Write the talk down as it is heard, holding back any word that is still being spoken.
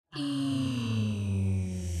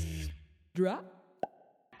Drop.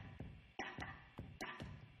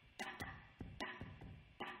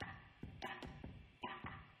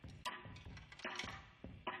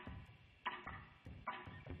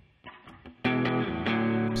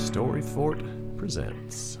 Story Fort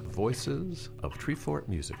presents Voices of Treefort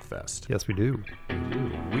Music Fest. Yes, we do.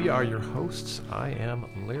 We are your hosts. I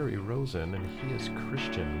am Larry Rosen, and he is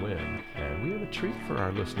Christian Wynn. And we have a treat for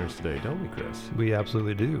our listeners today, don't we, Chris? We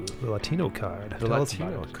absolutely do. The Latino Card. The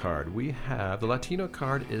Latino Card. The Latino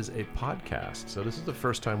Card is a podcast. So this is the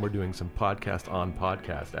first time we're doing some podcast on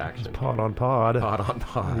podcast action. It's pod on pod. Pod on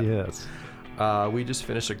pod. Yes. We just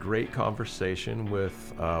finished a great conversation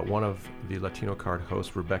with one of the Latino Card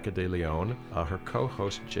hosts, Rebecca De Leon. Her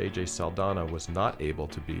co-host, JJ Saldana, was not able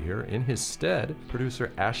to be here. In his stead,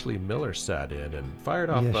 producer Ashley Miller sat in and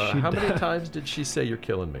fired off. How many times did she say, "You're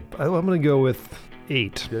killing me"? I'm going to go with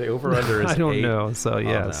 8. The over-under is 8. I don't know, so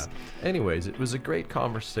yes. Anyways, it was a great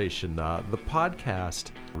conversation. The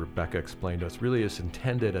podcast, Rebecca explained to us, really is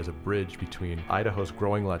intended as a bridge between Idaho's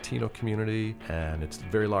growing Latino community and its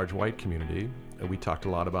very large white community. We talked a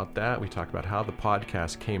lot about that. We talked about how the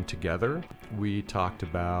podcast came together. We talked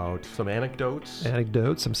about some anecdotes,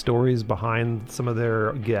 some stories behind some of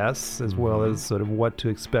their guests, as well as sort of what to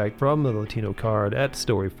expect from the Latino Card at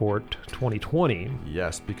Story Fort 2020.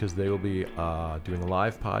 Yes, because they will be doing a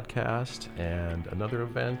live podcast and another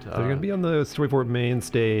event. They're going to be on the Story Fort main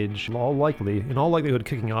stage, in all likelihood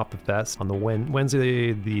kicking off the fest on the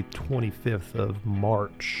Wednesday, the 25th of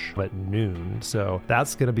March at noon. So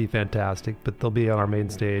that's going to be fantastic, but they'll be on our main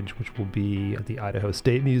stage, which will be at the Idaho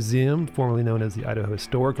State Museum, formerly known as the Idaho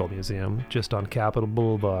Historical Museum, just on Capitol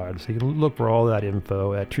Boulevard. So you can look for all that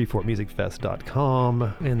info at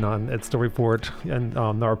treefortmusicfest.com and at Story Fort and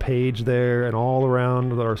on our page there and all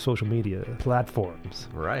around our social media platforms.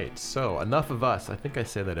 Right. So enough of us. I think I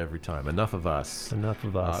say that every time. Enough of us. Enough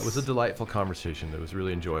of us. It was a delightful conversation. It was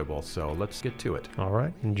really enjoyable. So let's get to it. All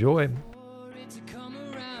right. Enjoy.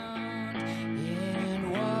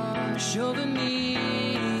 Over me.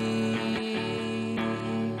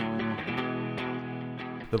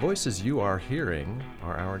 The voices you are hearing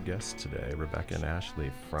are our guests today, Rebecca and Ashley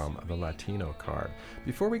from the Latino Card.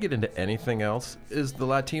 Before we get into anything else, is the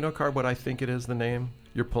Latino Card what I think it is, the name?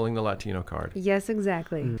 You're pulling the Latino Card. Yes,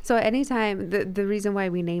 exactly. So anytime, the reason why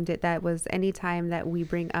we named it that was anytime that we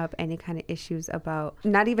bring up any kind of issues about,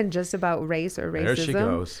 not even just about race or racism. There she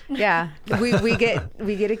goes. Yeah. We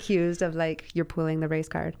get accused of like, you're pulling the race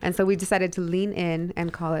card. And so we decided to lean in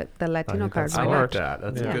and call it the Latino Card. I like that.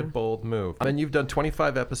 That's a good, bold move. And you've done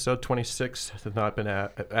 25 episodes, 26 have not been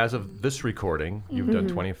as of this recording, you've done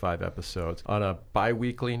 25 episodes on a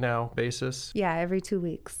bi-weekly now basis. Yeah, every 2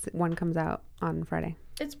 weeks, one comes out on Friday.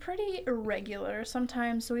 It's pretty irregular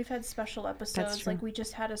sometimes. So we've had special episodes. Like we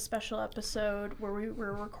just had a special episode where we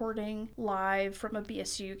were recording live from a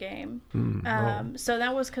BSU game. So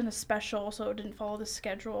that was kind of special. So it didn't follow the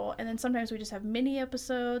schedule. And then sometimes we just have mini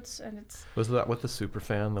episodes, and it's. Was that with the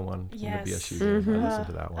Superfan, the one from the BSU game? I listened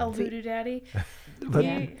to that one. El Voodoo Daddy.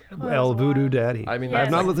 El Voodoo Daddy. I mean, I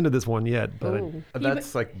have not listened to this one yet, but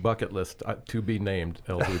that's like bucket list to be named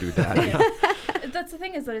El Voodoo Daddy. That's the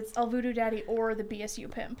thing, is that it's El Voodoo Daddy or the BSU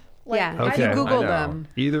Pimp. Like, yeah, okay. you Google them.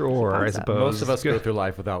 Either or, I suppose. Most of us go through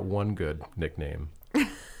life without one good nickname.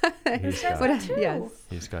 He's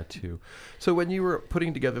got 2. So when you were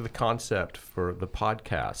putting together the concept for the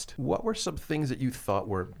podcast, what were some things that you thought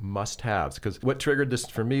were must-haves? Because what triggered this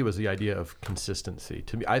for me was the idea of consistency.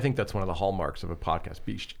 To me, I think that's one of the hallmarks of a podcast.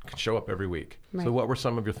 Show up every week. Right. So what were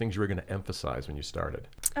some of your things you were going to emphasize when you started?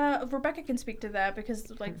 Rebecca can speak to that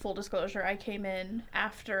because, like, full disclosure, I came in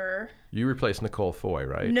after... You replaced Nicole Foy,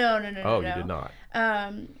 right? No. Oh, you did not.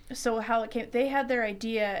 So how it came, they had their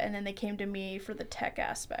idea and then they came to me for the tech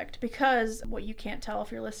aspect, because what you can't tell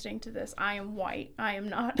if you're listening to this, I am white. I am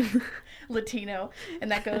not Latino.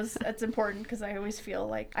 And that's important because I always feel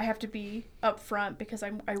like I have to be upfront because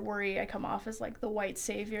I worry I come off as like the white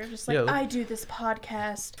savior, just like I do this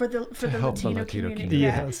podcast for the Latino community.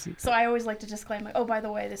 Yes. Yeah. So I always like to disclaim, like, oh, by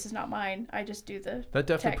the way, this is not mine. I just do the That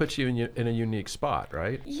definitely tech. puts you in a unique spot,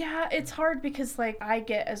 right? Yeah, it's hard because like I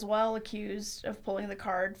get as well accused of pulling the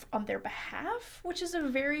card on their behalf, which is a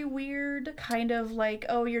very weird kind of like,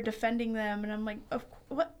 oh, you're defending them, and I'm like,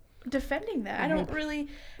 what? defending that. I don't really.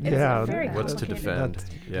 It's very complicated. What's to defend?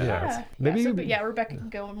 Maybe. Rebecca can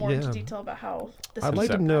go more into detail about how this. I'd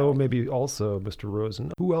like to know, maybe also, Mr.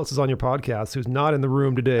 Rosen, who else is on your podcast who's not in the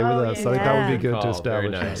room today with us? I think that would be good to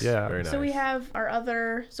establish. Very nice. Yeah. Very nice. So we have our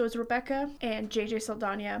other. So it's Rebecca and JJ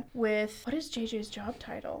Saldana with, what is JJ's job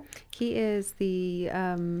title? He is the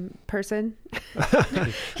person.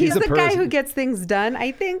 He's the guy who gets things done,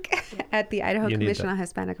 I think, at the Idaho Commission on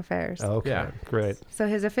Hispanic Affairs. Okay, great. So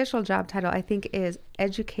his official job title, I think, is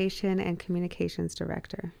Education and Communications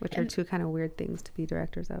Director, which are two kind of weird things to be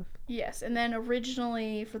directors of. Yes, and then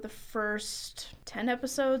originally for the first 10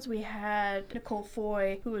 episodes, we had Nicole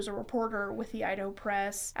Foy, who was a reporter with the Idaho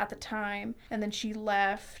Press at the time, and then she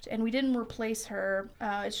left, and we didn't replace her.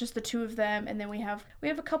 It's just the two of them, and then we have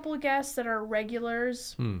a couple of guests that are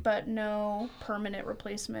regulars, but no permanent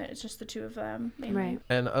replacement. It's just the two of them, mainly. Right.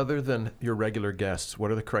 And other than your regular guests, what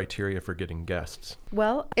are the criteria for getting guests?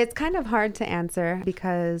 Well, it's kind of hard to answer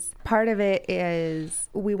because part of it is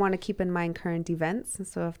we want to keep in mind current events.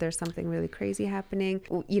 So if there's something really crazy happening,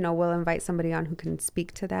 we'll invite somebody on who can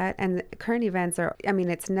speak to that. And current events are,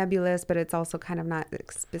 it's nebulous, but it's also kind of not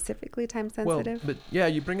specifically time sensitive. Well,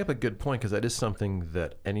 but you bring up a good point, because that is something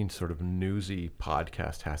that any sort of newsy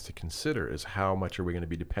podcast has to consider, is how much are we going to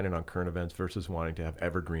be dependent on current events versus wanting to have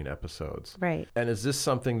evergreen episodes. Right. And is this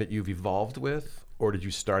something that you've evolved with? Or did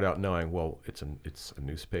you start out knowing, well, it's a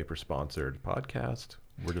newspaper-sponsored podcast,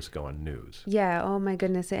 we're just going news? Yeah, oh my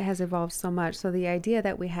goodness, it has evolved so much. So the idea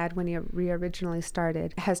that we had when we originally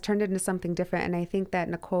started has turned into something different. And I think that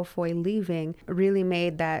Nicole Foy leaving really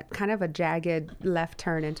made that kind of a jagged left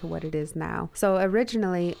turn into what it is now. So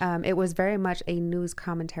originally, it was very much a news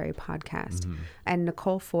commentary podcast. Mm-hmm. And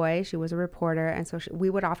Nicole Foy, she was a reporter. And so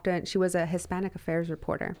she was a Hispanic affairs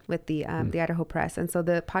reporter with the Idaho Press. And so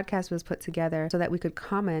the podcast was put together so that we could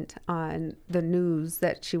comment on the news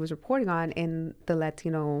that she was reporting on in the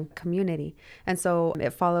Latino community. And so it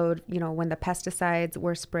followed, when the pesticides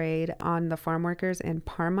were sprayed on the farm workers in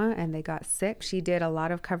Parma and they got sick. She did a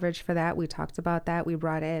lot of coverage for that. We talked about that. We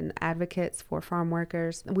brought in advocates for farm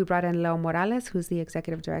workers. We brought in Leo Morales, who's the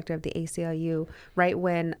executive director of the ACLU, right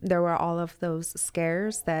when there were all of those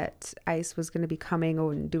scares that ICE was going to be coming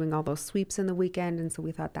and doing all those sweeps in the weekend. And so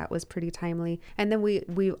we thought that was pretty timely. And then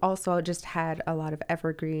we also just had a lot of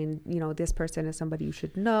evergreen, this person is somebody you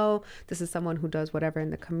should know. This is someone who does whatever in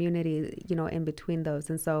the community, in between those.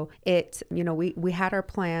 And so we had our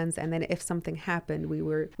plans, and then if something happened, we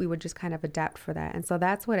would just kind of adapt for that. And so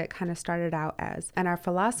that's what it kind of started out as. And our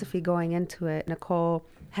philosophy going into it, Nicole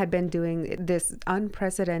had been doing this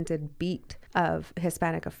unprecedented beat of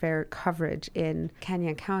Hispanic affair coverage in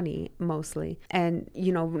Canyon County mostly. And,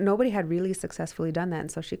 nobody had really successfully done that.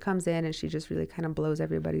 And so she comes in and she just really kind of blows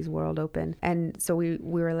everybody's world open. And so we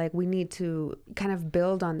were like, we need to kind of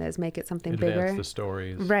build on this, make it something bigger. Advance the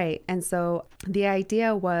stories. Right. And so the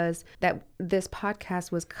idea was that this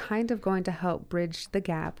podcast was kind of going to help bridge the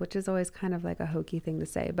gap, which is always kind of like a hokey thing to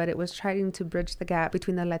say, but it was trying to bridge the gap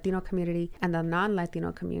between the Latino community and the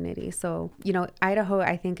non-Latino community. So, Idaho,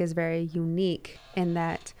 I think, is very unique in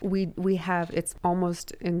that we have, it's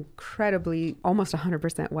almost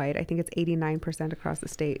 100% white. I think it's 89% across the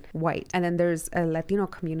state white. And then there's a Latino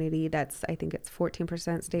community I think it's 14%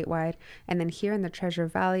 statewide. And then here in the Treasure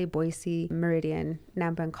Valley, Boise, Meridian,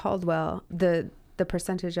 Nampa, and Caldwell, the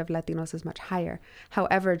percentage of Latinos is much higher.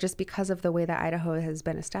 However, just because of the way that Idaho has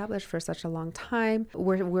been established for such a long time,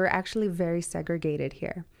 we're actually very segregated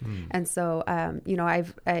here. And so,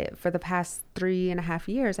 for the past 3.5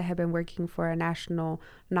 years, I have been working for a national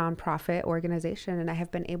nonprofit organization, and I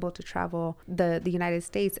have been able to travel the United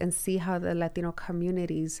States and see how the Latino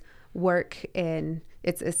communities work in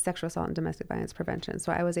it's sexual assault and domestic violence prevention.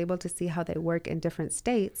 So I was able to see how they work in different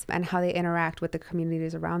states and how they interact with the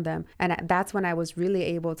communities around them. And that's when I was really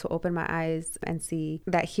able to open my eyes and see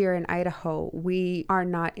that here in Idaho, we are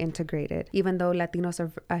not integrated. Even though Latinos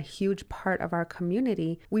are a huge part of our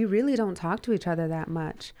community, we really don't talk to each other that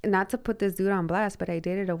much. Not to put this dude on blast, but I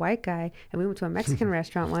dated a white guy and we went to a Mexican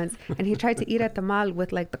restaurant once and he tried to eat at the tamal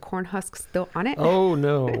with like the corn husks still on it. Oh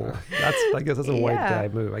no. I guess that's a white guy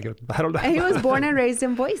move. I don't know. And he was born and raised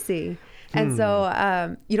in Boise. And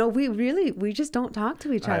so, we just don't talk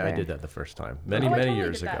to each other. I did that the first time, many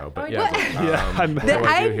years ago. But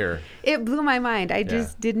it blew my mind. I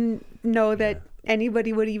just didn't know that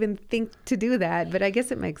anybody would even think to do that, but I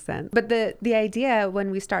guess it makes sense. But the idea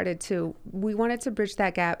when we started to, we wanted to bridge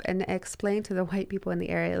that gap and explain to the white people in the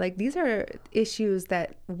area, like, these are issues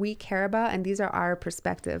that we care about and these are our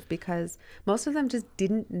perspective, because most of them just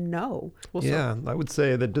didn't know. Well, yeah, I would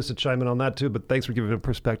say that, just to chime in on that too, but thanks for giving a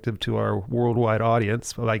perspective to our worldwide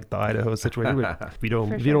audience, like the Idaho situation. If you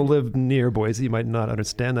don't live near Boise, you might not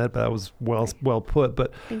understand that, but that was well put.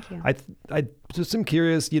 But thank you. I just am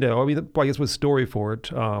curious, I guess with Story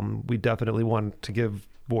Fort, we definitely want to give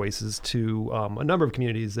voices to a number of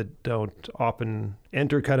communities that don't often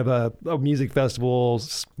enter kind of a music festival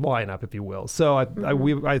lineup, if you will. So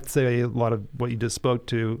I'd say a lot of what you just spoke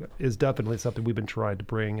to is definitely something we've been trying to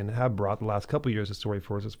bring and have brought the last couple of years of Story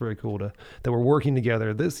Force. It's very cool that we're working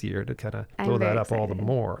together this year to kind of blow that up all the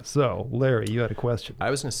more. So Larry, you had a question. I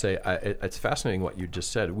was going to say, it's fascinating what you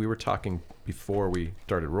just said. We were talking before we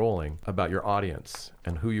started rolling about your audience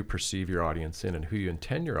and who you perceive your audience in and who you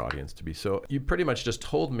intend your audience to be. So you pretty much just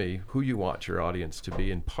told me who you want your audience to be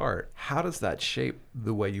in part. How does that shape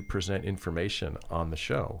the way you present information on the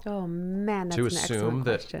show? Oh man, that's an excellent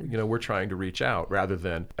question. That we're trying to reach out rather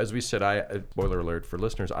than, as we said, spoiler alert for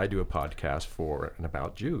listeners, I do a podcast for and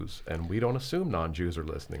about Jews, and we don't assume non-Jews are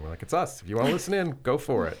listening. We're like, it's us. If you want to listen in, go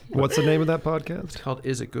for it. What's the name of that podcast? It's called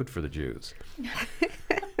Is It Good for the Jews?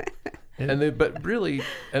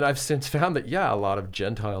 And I've since found that, a lot of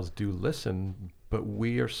Gentiles do listen, but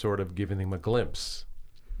we are sort of giving them a glimpse.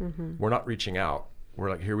 Mm-hmm. We're not reaching out.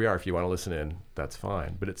 We're like, here we are. If you want to listen in, that's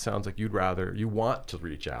fine. But it sounds like you want to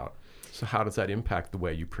reach out. So how does that impact the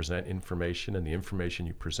way you present information and the information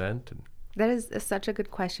you present? That is such a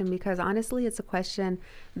good question, because honestly, it's a question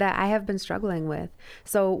that I have been struggling with.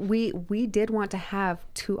 So we did want to have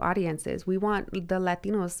two audiences. We want the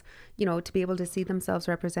Latinos, to be able to see themselves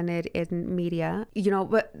represented in media,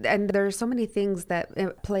 and there are so many things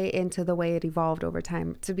that play into the way it evolved over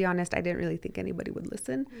time. To be honest, I didn't really think anybody would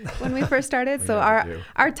listen when we first started. So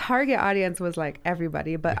our target audience was like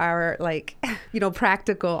everybody, but our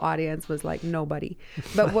practical audience was like nobody.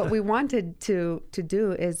 But what we wanted to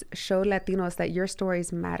do is show Latinos that your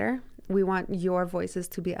stories matter. We want your voices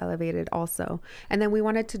to be elevated also. And then we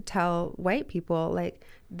wanted to tell white people, like,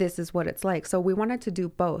 this is what it's like. So we wanted to do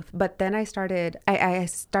both. But then I started,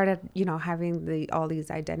 having all these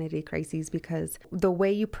identity crises, because the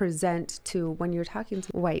way you present to when you're talking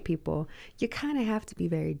to white people, you kind of have to be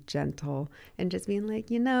very gentle and just being like,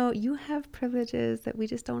 you have privileges that we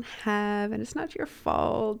just don't have, and it's not your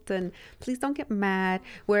fault, and please don't get mad.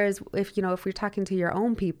 Whereas if we're talking to your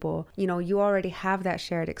own people, you already have that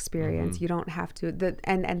shared experience. Mm-hmm. You don't have to,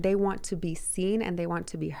 and they want to be seen and they want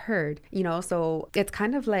to be heard, so it's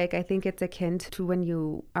kind of like, I think it's akin to when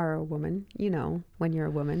you are a woman, when you're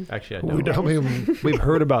a woman. Actually, I know. We've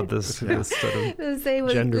heard about this sort of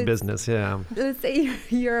gender business. Yeah. Let's say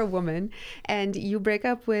you're a woman and you break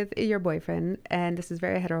up with your boyfriend, and this is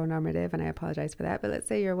very heteronormative, and I apologize for that. But let's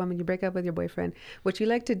say you're a woman, you break up with your boyfriend. What you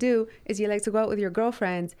like to do is you like to go out with your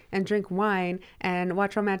girlfriends and drink wine and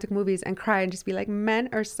watch romantic movies and cry and just be like, men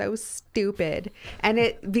are so stupid.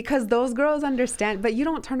 And because those girls understand, but you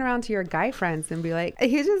don't turn around to your guy friends and be like,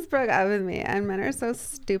 he just broke up with me and men are so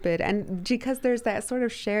stupid. And because there's that sort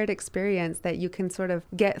of shared experience that you can sort of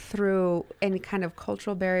get through any kind of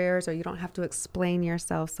cultural barriers, or you don't have to explain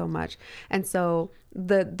yourself so much. And so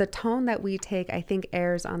the tone that we take, I think,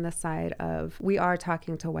 errs on the side of we are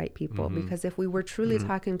talking to white people, mm-hmm. because if we were truly mm-hmm.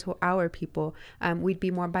 talking to our people, we'd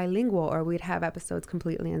be more bilingual, or we'd have episodes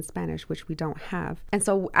completely in Spanish, which we don't have. And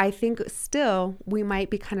so I think still we might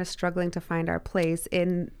be kind of struggling to find our place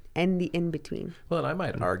in the in-between. Well, and I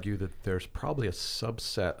might argue that there's probably a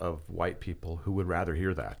subset of white people who would rather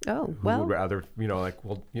hear that. Oh, well. Who would rather,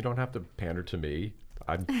 well, you don't have to pander to me.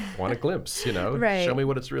 I want a glimpse, Right. Show me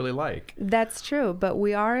what it's really like. That's true, but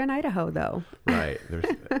we are in Idaho, though. Right.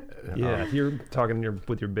 Yeah, you're talking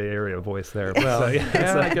with your Bay Area voice there. Well,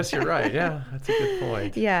 I guess you're right. Yeah, that's a good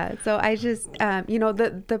point. Yeah, so I just,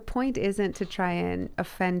 the point isn't to try and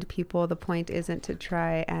offend people. The point isn't to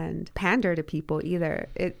try and pander to people either.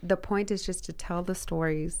 The point is just to tell the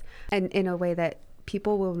stories and in a way that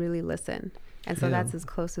people will really listen. And so that's as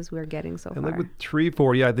close as we're getting so far. And like with Tree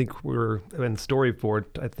Fort, I think we're in Story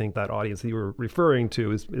Fort. I think that audience that you were referring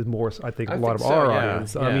to is more, I think, our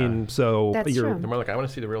audience. Yeah. I mean, so that's true. They're more like, I want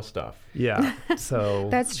to see the real stuff. Yeah. So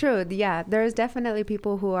that's true. Yeah. There's definitely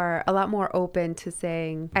people who are a lot more open to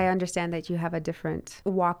saying, I understand that you have a different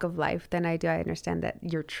walk of life than I do. I understand that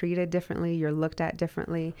you're treated differently, you're looked at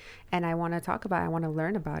differently, and I want to talk about it. I want to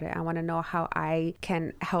learn about it. I want to know how I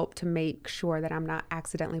can help to make sure that I'm not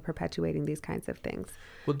accidentally perpetuating these kinds kinds of things.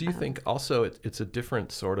 Well, do you think also it's a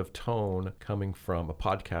different sort of tone coming from a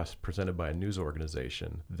podcast presented by a news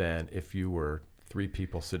organization than if you were 3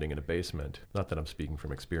 people sitting in a basement? Not that I'm speaking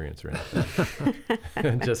from experience or anything,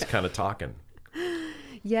 and just kind of talking.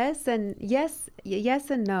 Yes and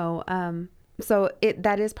no. So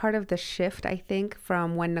that is part of the shift, I think,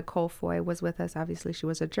 from when Nicole Foy was with us. Obviously, she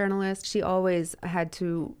was a journalist. She always had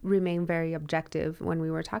to remain very objective when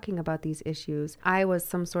we were talking about these issues. I was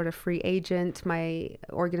some sort of free agent. My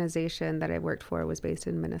organization that I worked for was based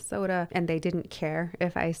in Minnesota, and they didn't care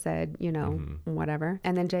if I said, whatever.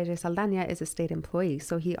 And then JJ Saldana is a state employee,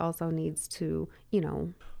 so he also needs to,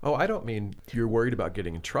 Oh, I don't mean you're worried about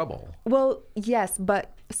getting in trouble. Well, yes,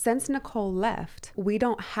 but since Nicole left, we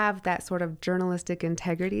don't have that sort of journalistic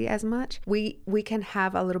integrity as much. We can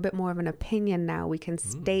have a little bit more of an opinion now. We can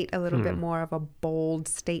state a little bit more of a bold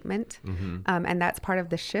statement. And that's part of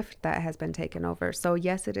the shift that has been taken over. So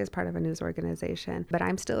yes, it is part of a news organization, but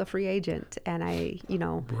I'm still a free agent, and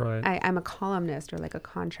I'm a columnist or like a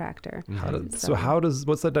contractor.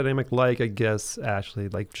 What's that dynamic like, I guess, Ashley,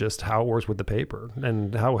 like just how it works with the paper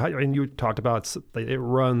and how and you talked about it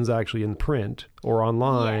runs actually in print or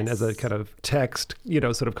online as a kind of text,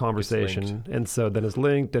 sort of conversation. And so then it's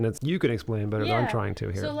linked, and you can explain better than I'm trying to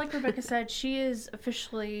here. So like Rebecca said, she is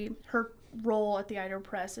officially, her role at the Idaho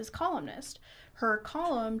Press is columnist. Her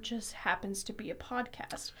column just happens to be a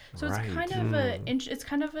podcast. So it's kind of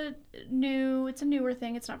it's a newer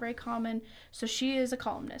thing. It's not very common. So she is a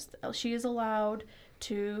columnist. She is allowed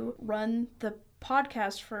to run the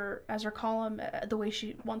podcast as her column the way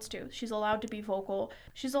she wants to. She's allowed to be vocal.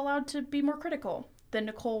 She's allowed to be more critical than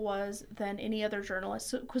Nicole was, than any other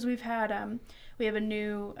journalist. Because we have a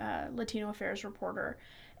new Latino affairs reporter,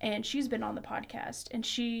 and she's been on the podcast. And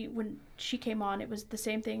when she came on, it was the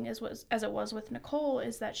same thing as it was with Nicole,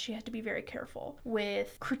 is that she had to be very careful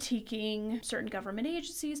with critiquing certain government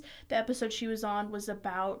agencies. The episode she was on was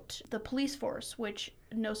about the police force, which,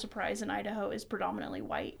 no surprise, in Idaho is predominantly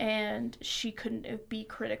white, and she couldn't be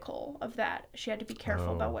critical of that. She had to be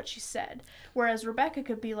careful about what she said. Whereas Rebecca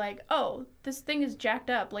could be like, oh, this thing is jacked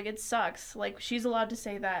up, like it sucks. Like, she's allowed to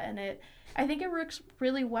say that, and I think it works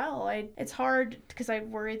really well. It's hard because I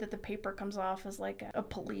worry that the paper comes off as like a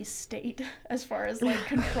police state as far as like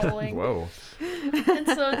controlling. Whoa. And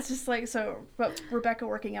so it's just like, but Rebecca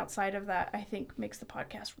working outside of that, I think, makes the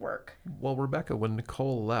podcast work. Well, Rebecca, when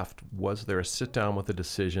Nicole left, was there a sit down with a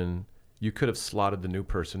decision? You could have slotted the new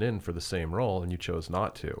person in for the same role, and you chose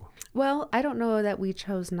not to. Well, I don't know that we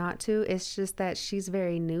chose not to. It's just that she's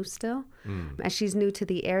very new still. And she's new to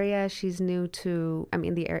the area. She's new to,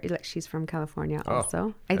 the area. Like, she's from California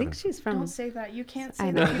also. I think she's from... Don't say that. You can't say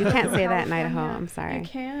I know. that. You can't say that in Idaho. I'm sorry. You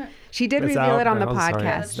can't. She did reveal it on the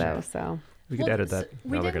podcast, though, so... We could edit that.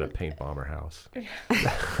 Now they're going to paint bomb her house.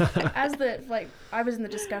 I was in the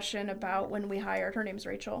discussion about when we hired, her name's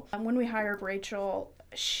Rachel. When we hired Rachel,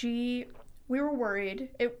 we were worried.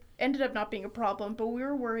 It ended up not being a problem, but we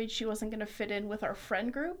were worried she wasn't going to fit in with our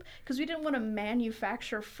friend group, because we didn't want to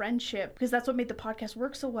manufacture friendship, because that's what made the podcast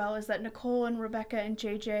work so well, is that Nicole and Rebecca and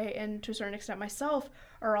JJ, and to a certain extent myself,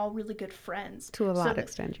 are all really good friends. To a lot of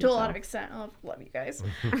extent. To a lot of extent. I love you guys.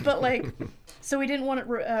 But so we didn't want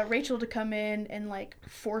Rachel to come in and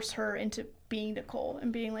force her into being Nicole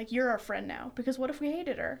and being like, you're our friend now, because what if we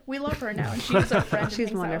hated her? We love her now, and she's our friend.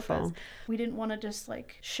 She's wonderful. We didn't want to just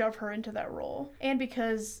shove her into that role. And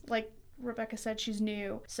because Rebecca said, she's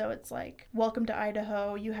new, so it's welcome to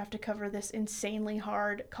Idaho. You have to cover this insanely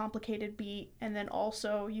hard, complicated beat, and then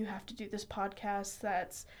also you have to do this podcast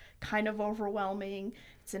that's kind of overwhelming.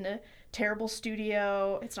 It's in a terrible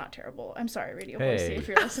studio. It's not terrible. I'm sorry, Radio Boise, if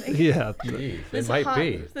you're listening. Yeah, it might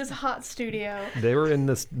be. This hot studio. They were in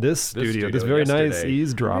this studio, this very nice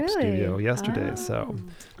eavesdrop studio yesterday. So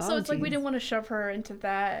it's we didn't want to shove her into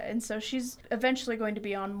that, and so she's eventually going to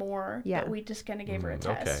be on more. Yeah, but we just kind of gave her a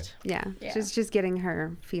test. Okay. Yeah, she's just getting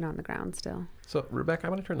her feet on the ground still. So, Rebecca, I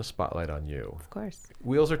want to turn the spotlight on you. Of course.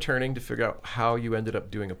 Wheels are turning to figure out how you ended up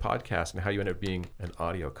doing a podcast and how you ended up being an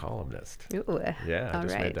audio columnist. Ooh. Yeah, I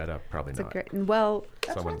just made that up. Probably not.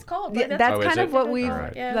 That's what it's called. Yeah, that's kind of what we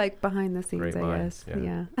behind the scenes, Great I minds, guess.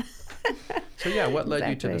 Yeah. So, what led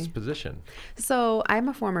you to this position? So, I'm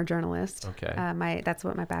a former journalist. Okay. That's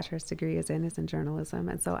what my bachelor's degree is in journalism.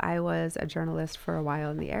 And so I was a journalist for a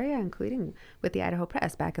while in the area, including with the Idaho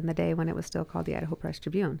Press back in the day when it was still called the Idaho Press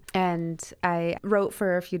Tribune. And I wrote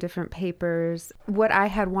for a few different papers. What I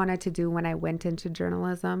had wanted to do when I went into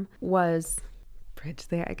journalism was bridge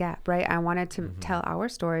the gap, right? I wanted to tell our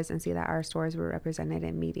stories and see that our stories were represented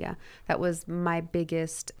in media. That was my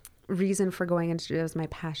biggest reason for going into it. Was my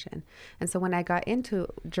passion. And so when I got into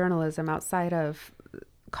journalism outside of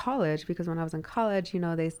college, because when I was in college,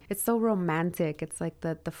 it's so romantic. It's like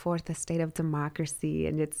the fourth estate of democracy,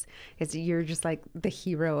 and it's you're just like the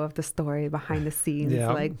hero of the story behind the scenes,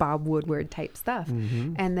 like Bob Woodward type stuff.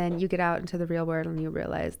 And then you get out into the real world and you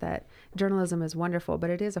realize that journalism is wonderful, but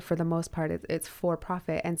it is, for the most part, it's for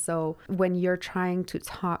profit. And so when you're trying to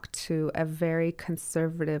talk to a very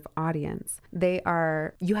conservative audience,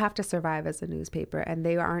 you have to survive as a newspaper, and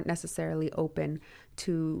they aren't necessarily open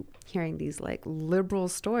to hearing these like liberal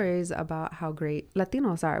stories about how great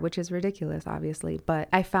Latinos are, which is ridiculous, obviously. But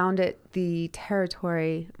I found the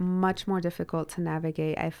territory much more difficult to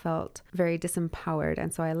navigate. I felt very disempowered.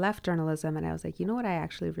 And so I left journalism, and I was like, you know what I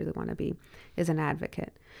actually really want to be is an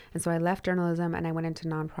advocate. And so I left journalism and I went into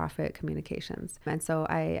nonprofit communications. And so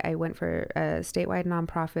I went for a statewide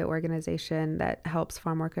nonprofit organization that helps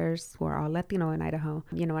farm workers who are all Latino in Idaho.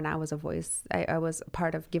 And I was a voice. I was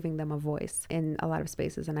part of giving them a voice in a lot of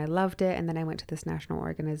spaces, and I loved it. And then I went to this national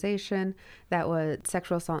organization that was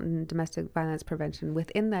sexual assault and domestic violence prevention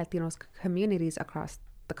within the Latino communities across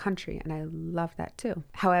the country, and I love that too.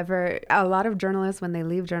 However, a lot of journalists, when they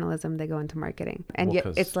leave journalism, they go into marketing, and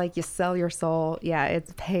it's like you sell your soul. Yeah,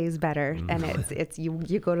 it pays better, and it's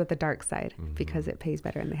you go to the dark side because it pays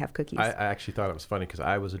better, and they have cookies. I actually thought it was funny because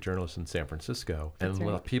I was a journalist in San Francisco,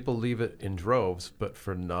 and people leave it in droves, but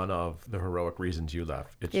for none of the heroic reasons you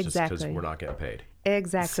left. It's just because we're not getting paid.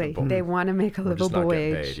 Exactly. They want to make a livable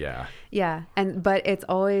wage. Paid, yeah. But it's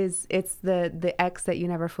the X that you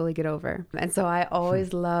never fully get over. And so I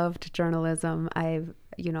always loved journalism. I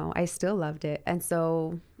still loved it. And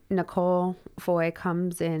so Nicole Foy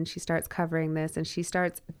comes in, she starts covering this, and she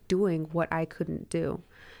starts doing what I couldn't do,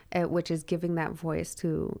 which is giving that voice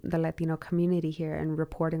to the Latino community here and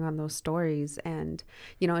reporting on those stories. And,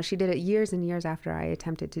 she did it years and years after I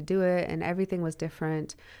attempted to do it, and everything was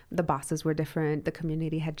different. The bosses were different. The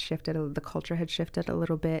community had shifted, the culture had shifted a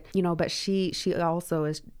little bit, but she also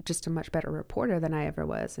is just a much better reporter than I ever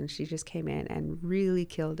was. And she just came in and really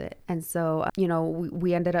killed it. And so,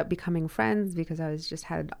 we ended up becoming friends because I just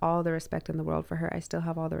had all the respect in the world for her. I still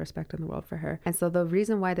have all the respect in the world for her. And so the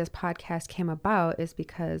reason why this podcast came about is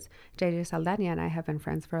because JJ Saldana and I have been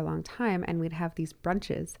friends for a long time, and we'd have these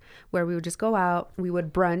brunches where we would just go out, we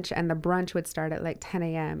would brunch, and the brunch would start at like 10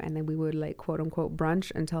 a.m. and then we would like quote unquote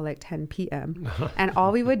brunch until like 10 p.m. And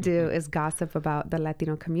all we would do is gossip about the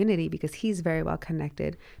Latino community because he's very well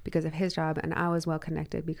connected because of his job, and I was well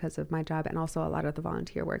connected because of my job and also a lot of the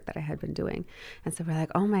volunteer work that I had been doing. And so we're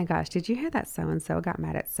like, oh my gosh, did you hear that so-and-so got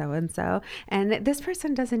mad at so-and-so? And this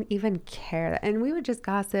person doesn't even care. And we would just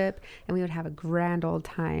gossip and we would have a grand old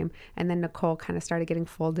time. And then Nicole kind of started getting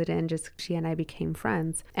folded in, just she and I became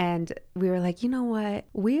friends. And we were like, you know what?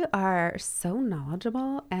 We are so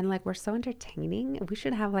knowledgeable and like we're so entertaining. We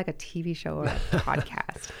should have like a TV show or a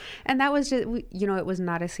podcast. And that was just, it was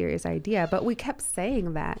not a serious idea, but we kept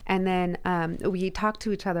saying that. And then we talked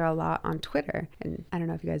to each other a lot on Twitter. And I don't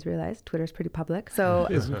know if you guys realize, Twitter's pretty public. So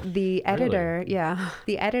the editor,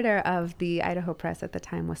 the editor of the Idaho Press at the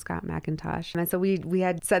time was Scott McIntosh. And so we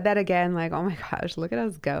had said that again, like, oh my gosh, look at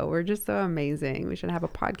us go. We're just so amazing. We should have a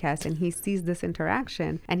podcast. And he sees this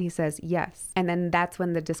interaction and he says, yes. And then that's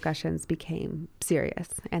when the discussions became serious.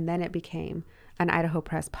 And then it became an Idaho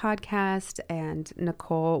Press podcast, and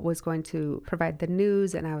Nicole was going to provide the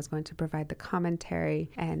news and I was going to provide the commentary,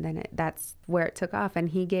 and then that's where it took off. And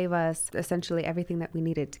he gave us essentially everything that we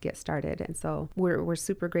needed to get started, and so we're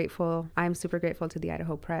super grateful. I'm super grateful to the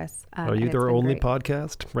Idaho Press. Are you their only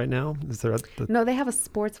podcast right now? Is there No, they have a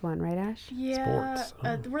sports one, right, Ash? Yeah,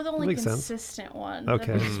 sports. We're the only consistent one.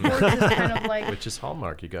 Okay. Sports is kind of like, which is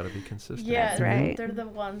Hallmark. You got to be consistent. Yeah, that's right. They're the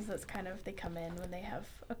ones that's kind of, they come in when they have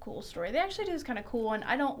a cool story. They actually do this kind of cool one.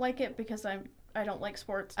 I don't like it because I don't like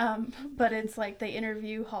sports, but it's like they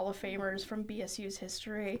interview Hall of Famers from BSU's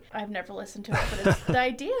history. I've never listened to it, but the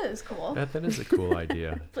idea is cool. That is a cool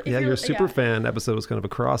idea. Your super fan episode was kind of a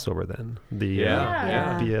crossover then. The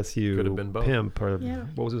BSU could have been both. Pimp, or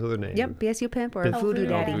what was his other name? Yep, BSU Pimp or Voodoo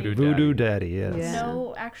Daddy. Voodoo Daddy, yes. Yeah.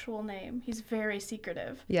 No actual name. He's very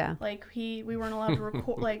secretive. Yeah. Like we weren't allowed to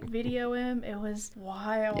record, like video him. It was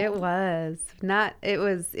wild. It was not. It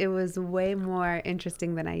was way more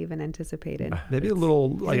interesting than I even anticipated. Maybe a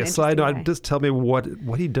little, like a side note, just tell me what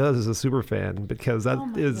he does as a super fan, because that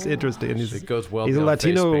is interesting. And it goes well. He's a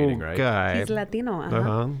Latino painting, right? guy. He's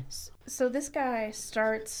Latino. So this guy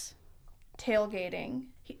tailgating.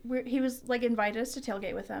 He was like invited us to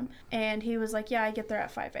tailgate with him, and he was like, yeah, I get there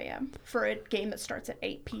at 5 a.m. for a game that starts at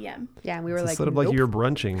 8 p.m. Yeah, and we were like, sort of like you're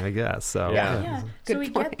brunching, I guess. So yeah. So we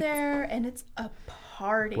get there and it's a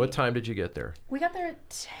party. What time did you get there? We got there at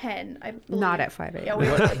 10, I believe. Not at 5 a.m.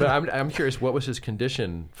 Yeah, But I'm curious, what was his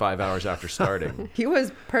condition 5 hours after starting? He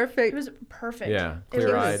was perfect. it was perfect. Yeah, It was-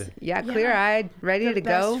 clear-eyed. Yeah, clear-eyed, ready the to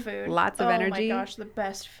best go. Food. Lots of energy. Oh my gosh, the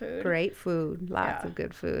best food. Great food. Lots Yeah. of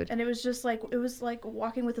good food. And it was just like, it was like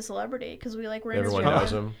walking with a celebrity, because we like were Everyone interviewing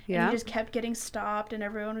knows him. him. And Yeah. he just kept getting stopped, and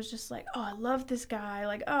everyone was just like, "Oh, I love this guy!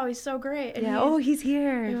 Like, oh, he's so great!" And Yeah. Oh, he's it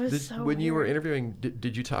here. was so When you were weird. interviewing,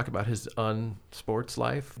 did you talk about his unsports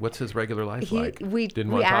life? What's his regular life like? We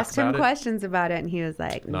Didn't want to talk asked him about it? questions about it, and he was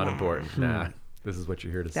like, Not nah. important. Nah, this is what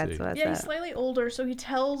you're here to That's see. what's Yeah, he's up. slightly older, so he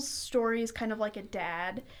tells stories kind of like a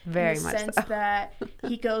dad. Very in the much sense so. that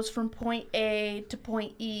he goes from point A to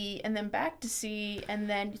point E and then back to C, and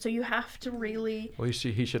then so you have to really. Well,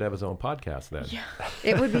 he should have his own podcast then. Yeah.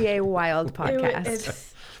 It would be a wild podcast.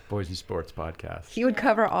 It's, Boise Sports Podcast. He would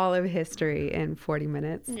cover all of history in 40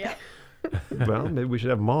 minutes. yeah. Well, maybe we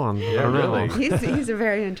should have him on. I Yeah, don't know. really. He's a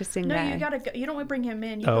very interesting No, guy. you gotta go. You don't bring him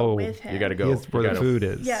in. You Oh, go with him. You got to go. He is where You the gotta- food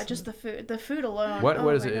is. Yeah, just the food. The food alone. What oh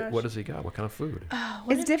is my it? gosh. What does he got? What kind of food?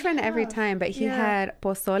 What It's did he different every have? time, but he Yeah. had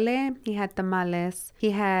pozole, he had tamales,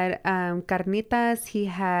 he had carnitas, he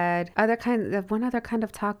had one other kind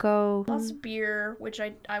of taco. Plus beer, which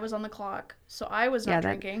I was on the clock, so I was not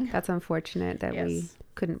drinking. That's unfortunate that we Yes.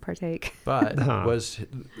 couldn't partake. But Huh.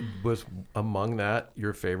 was among that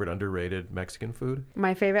your favorite underrated Mexican food?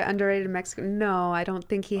 My favorite underrated Mexican? No, I don't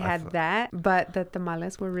think he I had thought- that, but the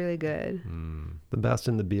tamales were really good. The best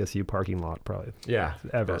in the BSU parking lot, probably. Yeah,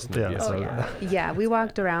 Ever. best in the Yeah, BSU. Oh so- yeah. Yeah, we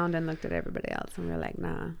walked around and looked at everybody else, and we were like,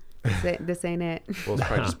 nah, this ain't it. Well, it's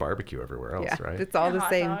probably just barbecue everywhere else, Yeah, right? it's all Yeah, the hot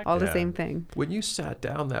same, dog. all the Yeah. same thing. When you sat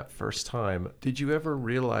down that first time, did you ever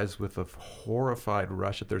realize with a horrified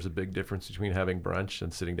rush that there's a big difference between having brunch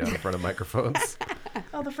and sitting down in front of microphones?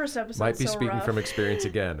 Oh, the first episode. Might be so speaking rough. from experience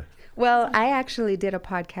again. Well, I actually did a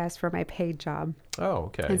podcast for my paid job. Oh,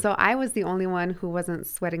 okay. And so I was the only one who wasn't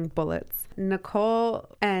sweating bullets. Nicole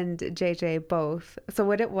and JJ both. So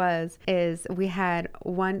what it was is we had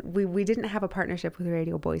we didn't have a partnership with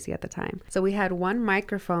Radio Boise at the time. So we had one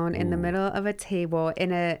microphone in the middle of a table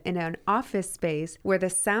in an office space where the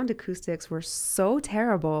sound acoustics were so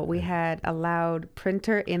terrible. We had a loud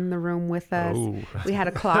printer in the room with us. Oh. We had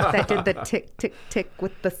a clock that did the tick tick tick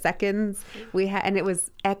with the seconds. And it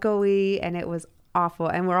was echoey and it was awful,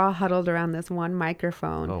 and we're all huddled around this one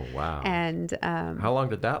microphone. Oh, wow. And How long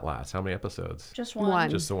did that last? How many episodes? Just one. one.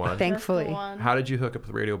 Just the one? Thankfully. Just the one. How did you hook up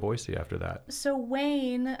with Radio Boise after that? So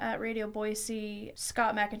Wayne at Radio Boise,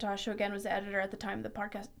 Scott McIntosh, who again was the editor at the time the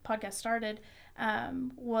podcast started,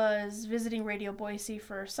 was visiting Radio Boise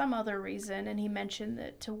for some other reason, and he mentioned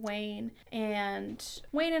that to Wayne. And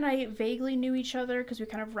Wayne and I vaguely knew each other because we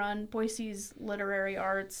kind of run Boise's literary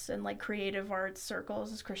arts and like creative arts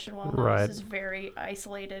circles, as Christian well knows, Right. is very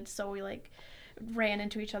isolated. So we like ran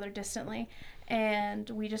into each other distantly, and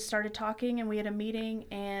we just started talking, and we had a meeting,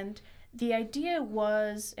 and the idea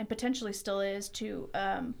was, and potentially still is, to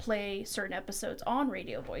play certain episodes on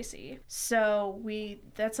Radio Boise. So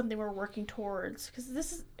that's something we're working towards, because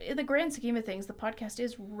this is, in the grand scheme of things, the podcast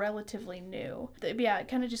is relatively new. Yeah, it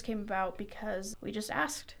kind of just came about because we just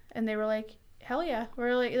asked, and they were like, hell yeah.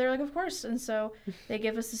 They're like, of course. And so they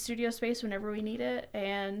give us the studio space whenever we need it.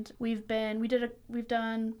 And we've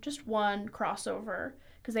done just one crossover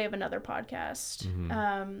because they have another podcast,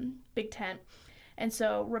 Big Tent. And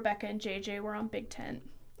so Rebecca and JJ were on Big Tent,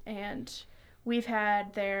 and we've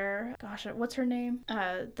had their, gosh, what's her name?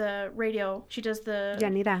 The radio. She does the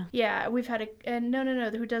Yanira. Yeah, we've had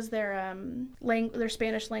who does their their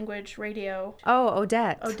Spanish language radio. Oh,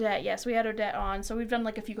 Odette. Odette, yes, we had Odette on. So we've done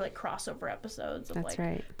like a few like crossover episodes of That's like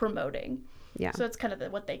right. promoting. Yeah. So it's kind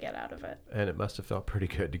of what they get out of it. And it must have felt pretty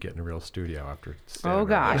good to get in a real studio after. Oh,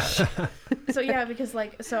 gosh. So yeah, because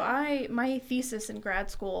my thesis in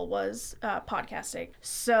grad school was podcasting.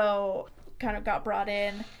 So kind of got brought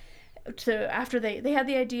in to, after they had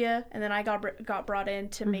the idea, and then I got brought in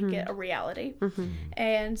to make it a reality.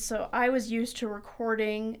 And so I was used to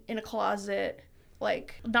recording in a closet,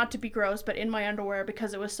 like, not to be gross, but in my underwear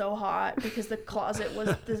because it was so hot, because the closet was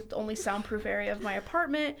the only soundproof area of my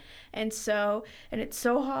apartment. And it's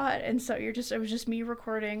so hot. And so it was just me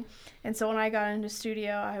recording. And so when I got into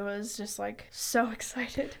studio, I was just like so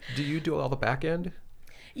excited. Do you do all the back end?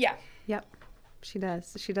 Yeah. Yep. She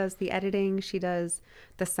does. She does the editing. She does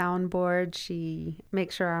the soundboard. She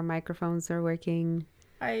makes sure our microphones are working.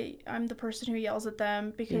 I'm the person who yells at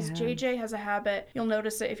them because Yeah. JJ has a habit. You'll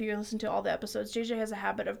notice it if you listen to all the episodes. JJ has a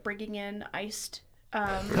habit of bringing in iced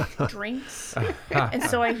drinks. And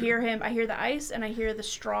so I hear the ice and I hear the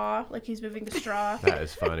straw, like he's moving the straw. That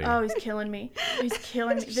is funny. Oh, he's killing me.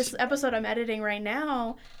 This episode I'm editing right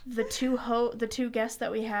now, the two guests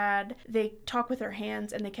that we had, they talk with their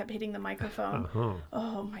hands and they kept hitting the microphone.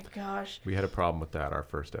 Oh my gosh. We had a problem with that our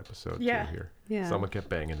first episode too here. Yeah. Someone kept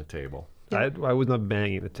banging the table. I was not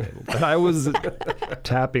banging the table, but I was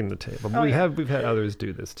tapping the table. We've had others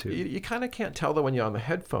do this too. You kind of can't tell though when you're on the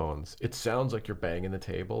headphones. It sounds like you're banging the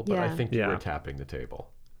table, but I think you were tapping the table.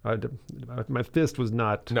 My fist was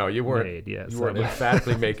not. No, you weren't. Made, yes. You weren't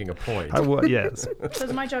emphatically making a point. I was, yes. So it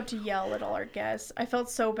was my job to yell at all our guests. I felt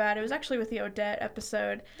so bad. It was actually with the Odette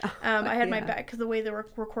episode. I had my back, because the way the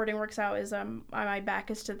recording works out is my back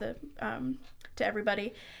is to the to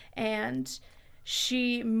everybody, and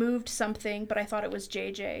she moved something, but I thought it was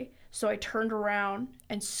JJ. So I turned around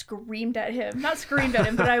and screamed at him. Not screamed at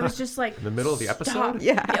him, but I was just like, in the middle of the episode? Stop.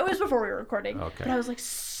 Yeah. It was before we were recording. Okay. But I was like,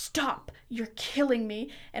 stop. You're killing me.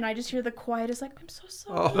 And I just hear the quiet is like, I'm so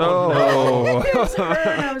sorry. Oh. It was her.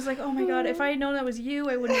 And I was like, oh my God, if I had known that was you,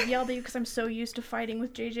 I wouldn't have yelled at you, because I'm so used to fighting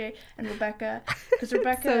with JJ and Rebecca. Because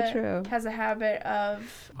Rebecca has a habit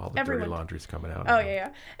of... All the dirty laundry's coming out. Oh,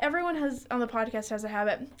 yeah. Everyone on the podcast has a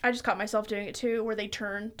habit. I just caught myself doing it too, where they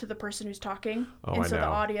turn to the person who's talking. And so the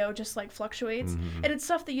audio just like fluctuates. And it's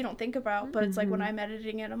stuff that you don't think about, but it's like when I'm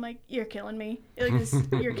editing it, I'm like, you're killing me.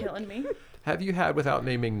 You're killing me. Have you had, without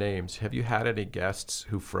naming names, have you had any guests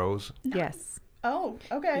who froze? Yes. Oh,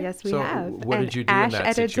 okay. Yes, we have. What did you do Ash in that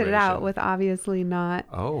edited situation? it out with obviously not.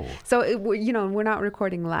 Oh. So, we're not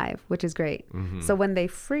recording live, which is great. So when they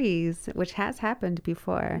freeze, which has happened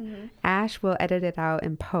before, Ash will edit it out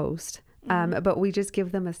in post. But we just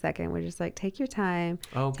give them a second. We're just like, take your time,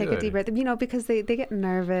 take a deep breath, because they get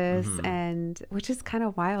nervous, and which is kind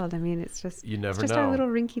of wild. I mean, it's just our little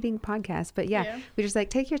rinky-dink podcast. But we just like,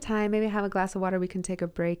 take your time, maybe have a glass of water. We can take a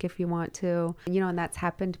break if you want to, and that's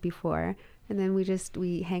happened before. And then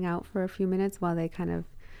we hang out for a few minutes while they kind of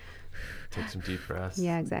take some deep breaths.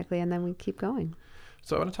 Yeah, exactly. And then we keep going.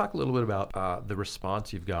 So I want to talk a little bit about the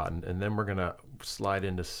response you've gotten, and then we're going to slide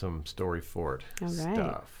into some Story Fort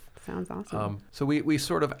stuff. Sounds awesome. So we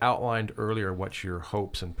sort of outlined earlier what your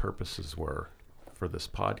hopes and purposes were for this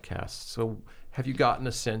podcast. So have you gotten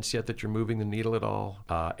a sense yet that you're moving the needle at all?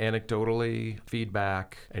 Anecdotally,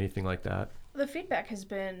 feedback, anything like that? The feedback has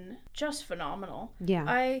been just phenomenal.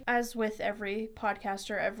 Yeah. As with every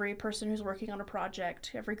podcaster, every person who's working on a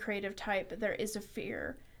project, every creative type, there is a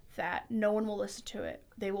fear that no one will listen to it.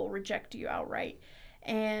 They will reject you outright.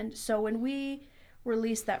 And so when we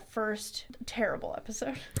released that first terrible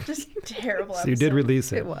episode. Just terrible episode. So you did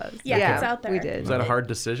release it. It was. Yeah, it's out there. We did. Was that a hard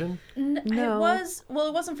decision? No. It was. Well,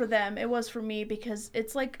 it wasn't for them. It was for me, because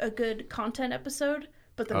it's like a good content episode,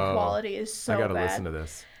 but the quality is so bad. I gotta listen to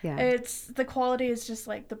this. Yeah. The quality is just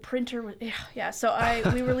like the printer was, yeah. So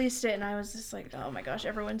we released it and I was just like, oh my gosh,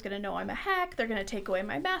 everyone's gonna know I'm a hack. They're gonna take away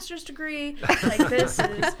my master's degree. Like this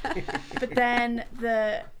is, but then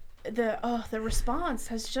the response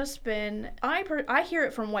has just been, I hear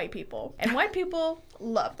it from white people, and white people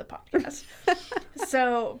love the podcast.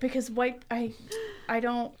 So because I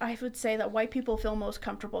would say that white people feel most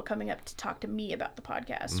comfortable coming up to talk to me about the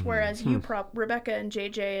podcast, whereas Rebecca and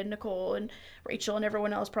JJ and Nicole and Rachel and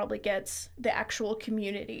everyone else probably gets the actual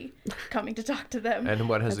community coming to talk to them. And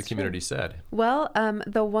what has the community said? Well,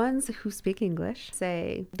 the ones who speak English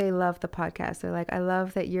say they love the podcast. They're like, I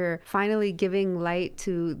love that you're finally giving light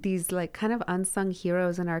to these like kind of unsung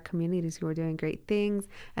heroes in our communities who are doing great things.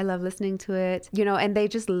 I love listening to it, and they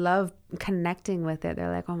just love connecting with it.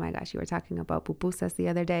 They're like, oh my gosh, you were talking about pupusas the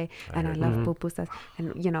other day, and I love pupusas,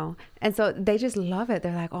 and so they just love it.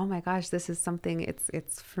 They're like, oh my gosh, this is something,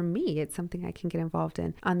 it's for me, it's something I can get involved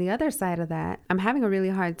in. On the other side of that, I'm having a really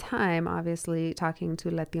hard time, obviously, talking to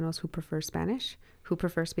Latinos who prefer Spanish, who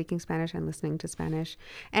prefer speaking Spanish and listening to Spanish.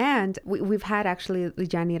 And we've had actually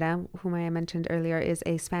Janira, whom I mentioned earlier, is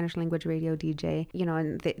a Spanish language radio DJ,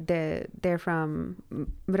 and they're from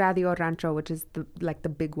Radio Rancho, which is the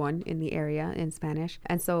big one in the area in Spanish.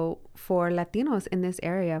 And so for Latinos in this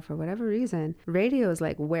area, for whatever reason, radio is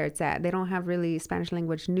like where it's at. They don't have really Spanish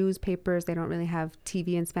language newspapers. They don't really have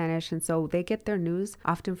TV in Spanish. And so they get their news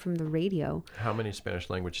often from the radio. How many Spanish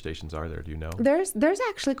language stations are there? Do you know? There's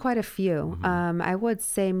actually quite a few. I would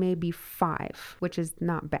say maybe 5, which is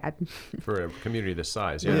not bad. For a community this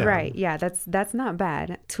size, yeah. Right, yeah, that's not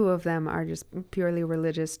bad. 2 of them are just purely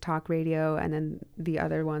religious talk radio, and then the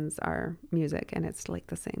other ones are music, and it's like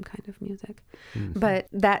the same kind of music. But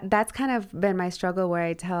that's kind of been my struggle, where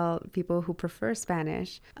I tell people who prefer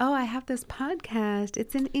Spanish, oh, I have this podcast.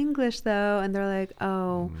 It's in English though, and they're like,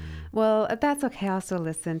 oh, well, that's okay. I'll still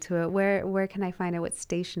listen to it. Where can I find it? What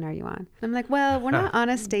station are you on? And I'm like, well, we're not on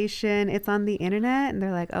a station. It's on the internet. And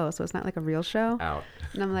they're like, oh, so it's not like a real show? Out.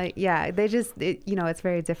 And I'm like, yeah, it's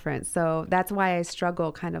very different. So that's why I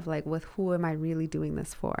struggle kind of like with who am I really doing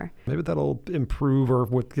this for? Maybe that'll improve or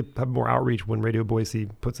have more outreach when Radio Boise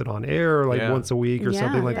puts it on air once a week or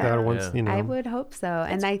something like that. Or once, I would hope so.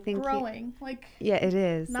 It's and I think growing. it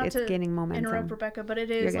is. Not it's to gaining momentum. Interrupt Rebecca, but it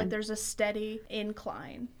is like there's a steady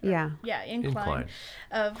incline. Incline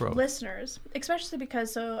of growth. Listeners, especially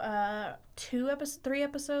because 4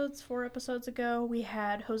 episodes ago, we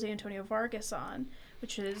had Jose Antonio Vargas on,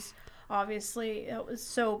 which is obviously, it was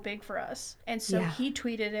so big for us. And so he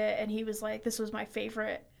tweeted it, and he was like, this was my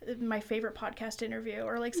favorite podcast interview,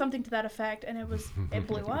 or like something to that effect, and it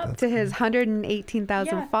blew up to his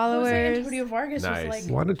 118,000 followers. Jose Antonio Vargas was like,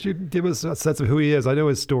 why don't you give us a sense of who he is? I know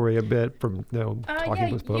his story a bit from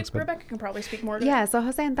talking with folks. Rebecca can probably speak more to it. So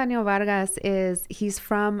Jose Antonio Vargas he's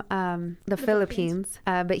from the Philippines,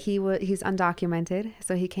 but he's undocumented.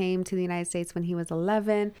 So he came to the United States when he was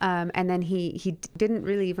 11, and then he didn't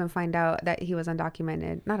really even find out that he was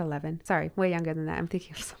undocumented. Not 11, sorry, way younger than that. I'm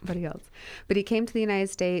thinking of somebody else. But he came to the United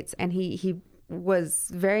States, and he was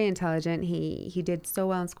very intelligent. He did so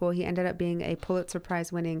well in school. He ended up being a Pulitzer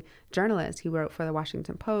Prize winning journalist. He wrote for the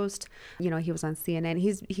Washington Post. He was on CNN.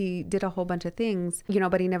 He did a whole bunch of things,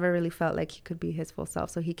 but he never really felt like he could be his full self.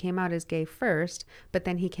 So he came out as gay first, but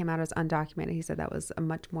then he came out as undocumented. He said that was a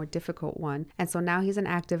much more difficult one. And so now he's an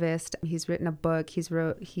activist. He's written a book. He's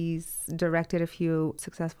directed a few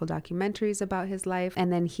successful documentaries about his life.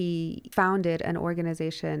 And then he founded an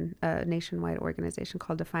organization, a nationwide organization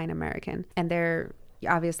called Define American. And they're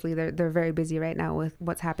very busy right now with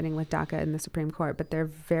what's happening with DACA in the Supreme Court, but they're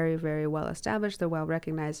very, very well established. They're well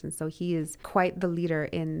recognized. And so he is quite the leader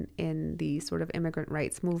in the sort of immigrant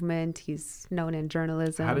rights movement. He's known in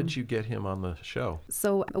journalism. How did you get him on the show?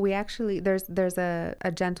 So we actually, there's a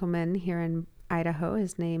gentleman here in Idaho.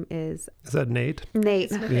 His name is that Nate? Nate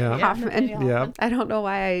Hoffman. Yeah. I don't know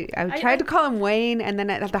why I tried to call him Wayne, and then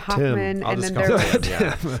at the Hoffman, and then there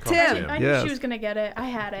was Tim. I knew she was gonna get it. I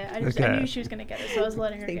had it. I knew she was gonna get it, so I was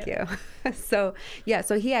letting her get it. Thank you. So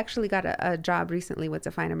he actually got a job recently with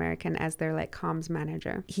Define American as their comms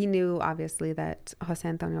manager. He knew obviously that Jose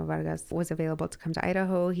Antonio Vargas was available to come to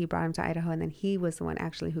Idaho. He brought him to Idaho, and then he was the one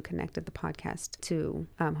actually who connected the podcast to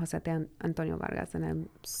Jose Antonio Vargas, and I'm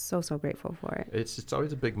so grateful for it. It's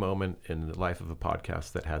always a big moment in the life of a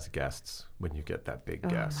podcast that has guests when you get that big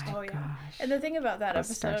guest. Oh gosh. And the thing about that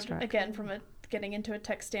episode, again, from getting into a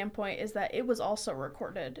tech standpoint, is that it was also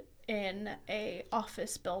recorded in a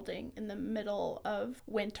office building in the middle of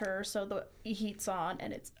winter, so the heat's on,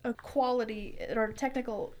 and it's a quality or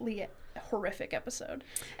technically horrific episode.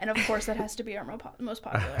 And of course that has to be our most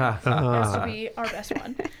popular. It has to be our best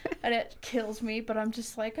one, and it kills me, but I'm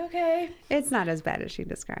just like, okay, it's not as bad as she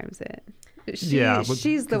describes it.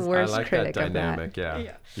 She's the worst critic that dynamic, of that.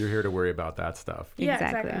 Yeah. You're here to worry about that stuff. Yeah,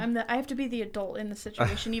 exactly. I have to be the adult in the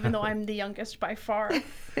situation, even though I'm the youngest by far.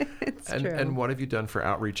 It's true. And what have you done for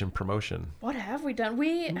outreach and promotion? What have we done?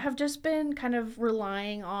 We have just been kind of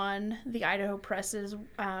relying on the Idaho Press's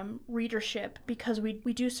readership, because we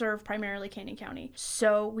do serve primarily Canyon County.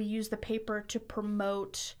 So we use the paper to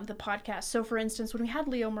promote the podcast. So for instance, when we had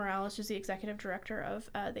Leo Morales, who's the executive director of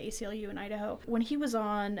the ACLU in Idaho, when he was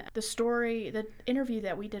on, the interview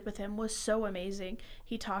that we did with him was so amazing.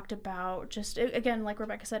 He talked about just, again, like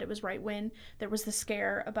Rebecca said, it was right when there was the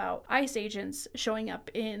scare about ICE agents showing up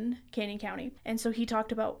in Canyon County. And so he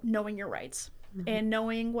talked about knowing your rights. Mm-hmm. And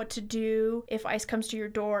knowing what to do if ICE comes to your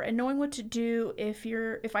door, and knowing what to do if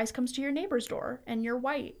ICE comes to your neighbor's door and you're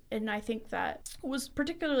white. And I think that was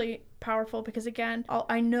particularly powerful because, again,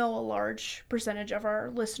 I know a large percentage of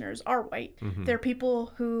our listeners are white. Mm-hmm. They're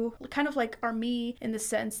people who kind of like are me in the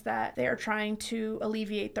sense that they are trying to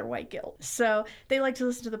alleviate their white guilt. So they like to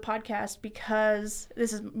listen to the podcast because,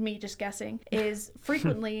 this is me just guessing, is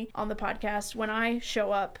frequently on the podcast when I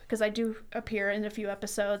show up, because I do appear in a few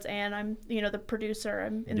episodes and I'm, the producer,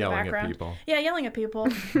 I'm in yelling the background. At people. Yeah, yelling at people.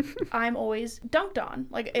 I'm always dunked on.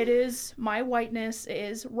 Like, it is, my whiteness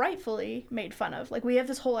is rightfully made fun of. Like, we have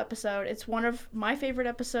this whole episode. It's one of my favorite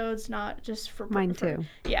episodes, not just for mine too.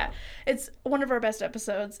 Yeah, it's one of our best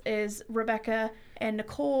episodes. Is Rebecca and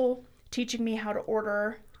Nicole teaching me how to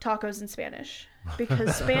order tacos in Spanish.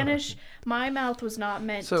 because Spanish, my mouth was not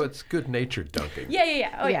meant. So it's good-natured dunking.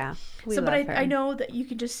 Yeah. Oh yeah. So, but I know that you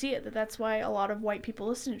can just see it. That's why a lot of white people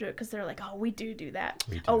listen to it, because they're like, oh, we do that.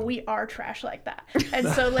 Oh, we are trash like that. And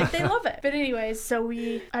so like they love it. But anyways, so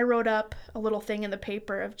I wrote up a little thing in the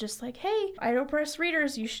paper of just like, hey, Idle Press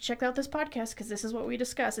readers, you should check out this podcast because this is what we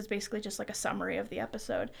discuss. It's basically just like a summary of the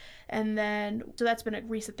episode. And then, so that's been a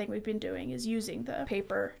recent thing we've been doing, is using the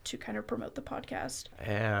paper to kind of promote the podcast.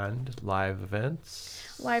 And live events.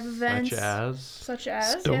 Such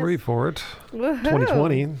as Story yes. Fort Woohoo.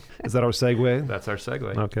 2020. Is that our segue? That's our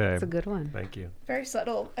segue. Okay. It's a good one. Thank you. Very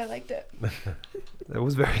subtle. I liked it. It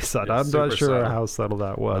was very subtle. It's I'm not sure subtle. how subtle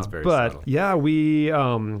that was. Very But subtle. yeah, we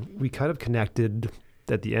kind of connected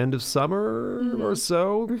at the end of summer or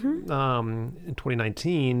so in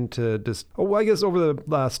 2019 to just, I guess over the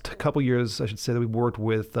last couple years, I should say that we worked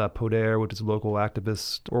with Poder, which is a local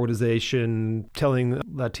activist organization telling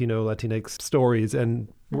Latinx stories and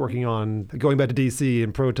working on going back to DC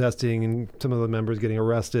and protesting and some of the members getting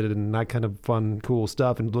arrested and that kind of fun, cool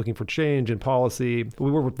stuff and looking for change in policy.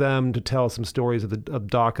 We worked with them to tell some stories of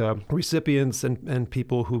DACA recipients and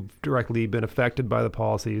people who've directly been affected by the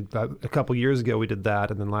policy. A couple years ago, we did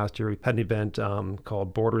that. And then last year, we had an event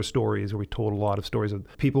called Border Stories, where we told a lot of stories of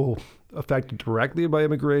people affected directly by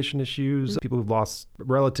immigration issues, people who've lost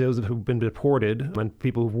relatives who've been deported, and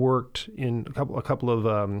people who've worked in a couple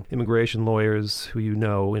of immigration lawyers who you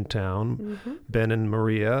know in town, Ben and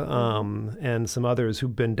Maria, and some others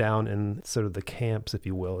who've been down in sort of the camps, if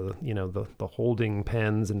you will, the holding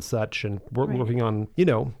pens and such, and working on,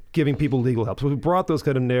 giving people legal help. So we brought those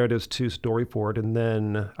kind of narratives to Story Fort, and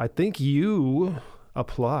then I think you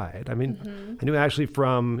applied. I mean, I knew actually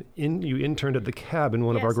you interned at the Cabin,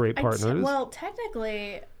 one of our great partners. Well,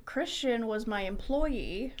 technically, Christian was my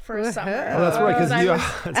employee for a summer. Oh, that's right,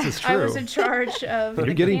 because this is true. I was in charge of You're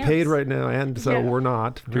the getting camps. paid right now, and so we're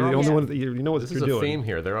not. You're the only one that you know what This you're is a doing. theme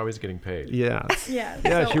here. They're always getting paid. Yeah. Yeah.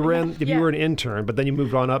 Yeah, so, you were an intern, but then you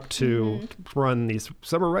moved on up to run these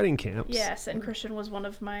summer writing camps. Yes, and Christian was one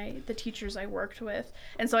of the teachers I worked with.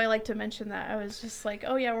 And so I like to mention that. I was just like,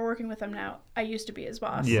 oh yeah, we're working with him now. I used to be his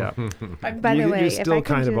boss. Yeah. By the way, you if still I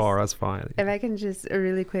can kind of just- are. That's fine. If I can just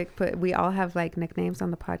really quick we all have like nicknames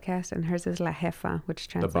on the podcast, and hers is La Jefa, which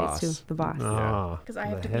translates boss. to the boss. Ah, Because I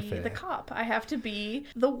have to be the cop. I have to be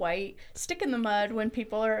the white stick in the mud when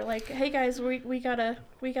people are like, "Hey guys, we gotta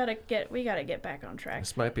get back on track."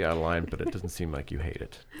 This might be out of line, but it doesn't seem like you hate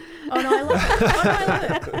it. Oh no, I love it. Oh no,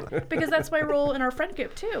 I love it. Because that's my role in our friend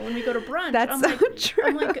group too. When we go to brunch, That's I'm so like, true.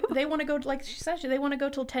 I'm like, they want to go, like she said, they want to go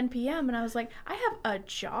till 10 p.m. And I was like, I have a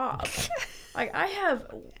job. Like I have.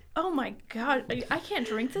 Oh my God, I can't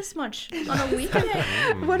drink this much on a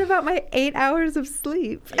weekend. What about my 8 hours of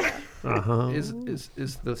sleep? Yeah.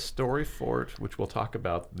 Is the Story Fort, which we'll talk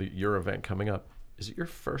about, your event coming up, is it your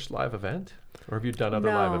first live event? Or have you done other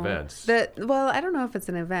live events? Well, I don't know if it's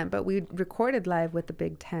an event, but we recorded live with the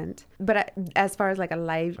big tent. But as far as like a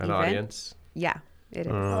live An event, audience? yeah, it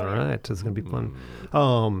is. All right, it's going to be fun.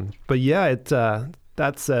 But yeah,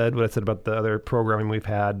 that said, what I said about the other programming we've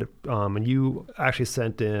had, and you actually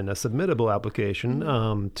sent in a submittable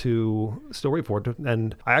application to Story Fort,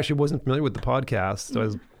 and I actually wasn't familiar with the podcast, so I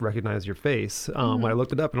recognized your face when I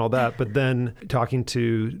looked it up and all that. But then talking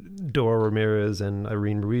to Dora Ramirez and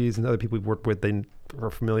Irene Ruiz and other people we've worked with, they are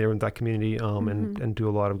familiar with that community and do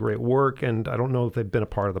a lot of great work. And I don't know if they've been a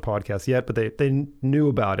part of the podcast yet, but they knew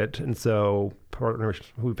about it. And so partners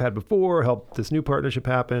who we've had before helped this new partnership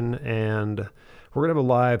happen. And we're going to have a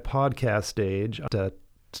live podcast stage at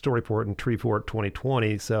Story Fort and Tree Fort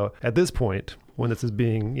 2020. So at this point, when this is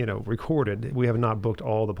being, recorded, we have not booked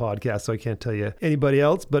all the podcasts, so I can't tell you anybody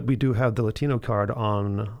else, but we do have the Latino Card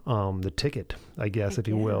on the ticket, I guess, if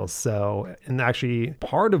you will. So, and actually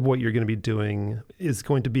part of what you're going to be doing is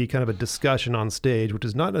going to be kind of a discussion on stage, which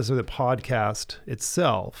is not necessarily the podcast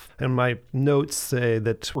itself. And my notes say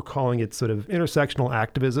that we're calling it sort of intersectional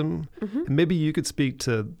activism. And maybe you could speak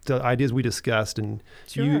to the ideas we discussed, and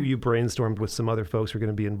you brainstormed with some other folks who are going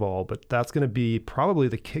to be involved, but that's going to be probably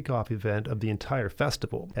the kickoff event of the entire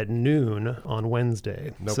festival at noon on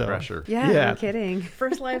Wednesday. No pressure. Yeah, no kidding.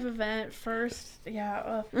 First live event,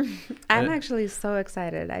 I'm actually so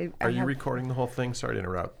excited. Are you recording the whole thing? Sorry to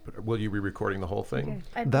interrupt, but will you be recording the whole thing?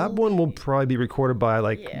 Okay. That one will probably be recorded by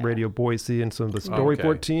Radio Boise and some of the Story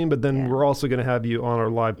Fort team, but then we're also going to have you on our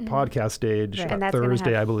live podcast stage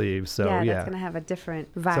Thursday, I believe. So that's going to have a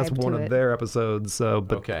different vibe. So that's one of their episodes. So,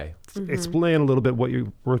 but explain a little bit what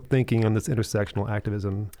you were thinking on this intersectional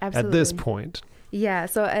activism at this point. Yeah.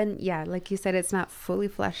 So, and yeah, like you said, it's not fully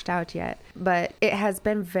fleshed out yet, but it has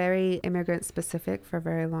been very immigrant specific for a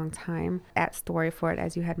very long time at Storyfort,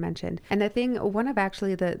 as you had mentioned. And the thing, one of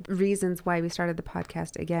actually the reasons why we started the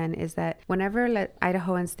podcast again is that whenever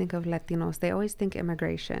Idahoans think of Latinos, they always think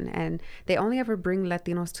immigration, and they only ever bring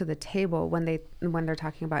Latinos to the table when they're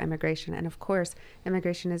talking about immigration. And of course,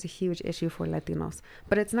 immigration is a huge issue for Latinos,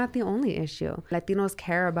 but it's not the only issue. Latinos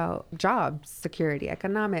care about jobs, security,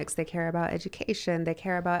 economics. They care about education. They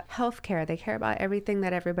care about healthcare. They care about everything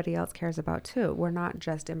that everybody else cares about too. We're not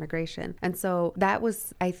just immigration. And so that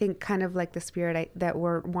was, I think, kind of like the spirit that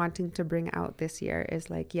we're wanting to bring out this year is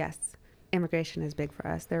like, yes, immigration is big for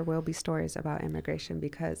us. There will be stories about immigration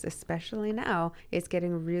because especially now, it's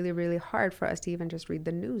getting really, really hard for us to even just read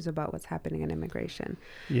the news about what's happening in immigration.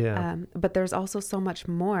 Yeah. But there's also so much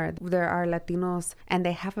more. There are Latinos, and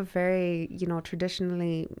they have a very,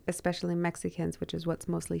 traditionally, especially Mexicans, which is what's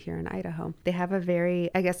mostly here in Idaho, they have a very,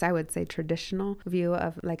 I guess I would say, traditional view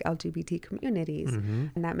of like LGBT communities. Mm-hmm.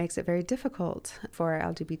 And that makes it very difficult for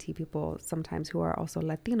LGBT people sometimes who are also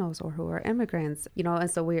Latinos or who are immigrants, and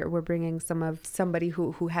so we're bringing somebody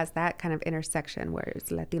who has that kind of intersection where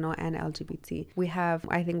it's Latino and LGBT.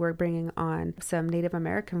 I think we're bringing on some Native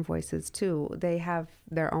American voices too. They have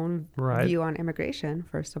their own view on immigration,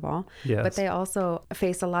 first of all, but they also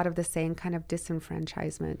face a lot of the same kind of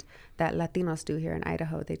disenfranchisement that Latinos do here in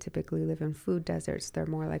Idaho. They typically live in food deserts. They're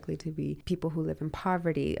more likely to be people who live in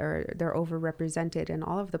poverty, or they're overrepresented in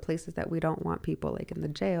all of the places that we don't want people, like in the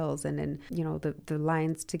jails and in, the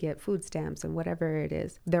lines to get food stamps and whatever it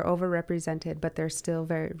is. They're overrepresented, but they're still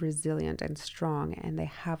very resilient and strong, and they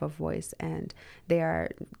have a voice, and they are,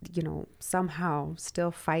 somehow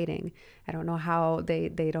still fighting. I don't know how they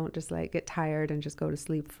don't just like get tired and just go to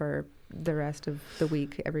sleep for the rest of the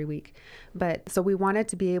week, every week. But so we wanted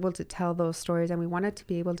to be able to tell those stories, and we wanted to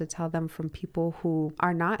be able to tell them from people who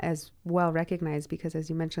are not as well recognized, because as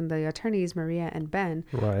you mentioned, the attorneys, Maria and Ben,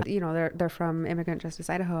 they're from Immigrant Justice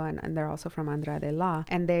Idaho, and they're also from Andrade Law,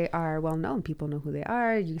 and they are well known. People know who they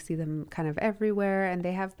are. You see them kind of everywhere, and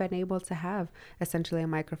they have been able to have essentially a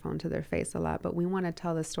microphone to their face a lot. But we want to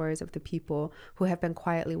tell the stories of the people who have been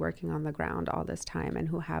quietly working on the ground all this time and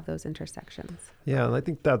who have those intersections. Yeah, and I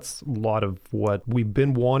think that's a lot of what we've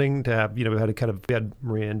been wanting to have. We had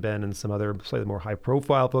Maria and Ben and some other slightly more high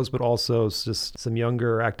profile folks, but also just some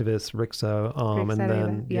younger activists, Rixa, and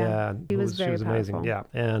then she was amazing. Powerful. Yeah,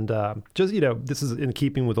 and this is in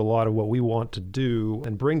keeping with a lot of what we want to do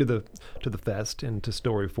and bring to the fest and to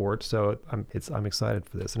Storyfort. So I'm excited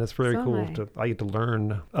for this, and it's very cool I get to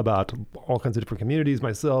learn about all kinds of different communities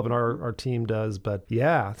myself, and our team does. But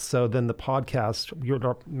yeah, so then the podcast,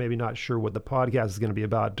 you're maybe not sure what the podcast is going to be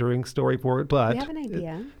about during Storyfort, but we have an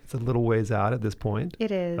idea. It's a little ways out at this point.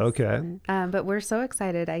 It is. Okay. But we're so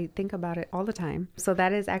excited. I think about it all the time. So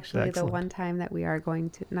that is actually Excellent. the one time that we are going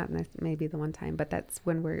to, not maybe the one time, but that's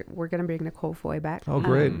when we're going to bring Nicole Foy back. Oh,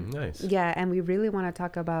 great. Nice. Yeah, and we really want to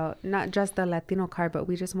talk about not just the Latino card, but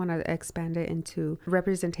we just want to expand it into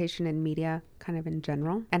representation in media kind of in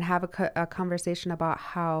general, and have a conversation about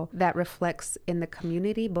how that reflects in the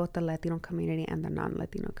community, both the Latino community and the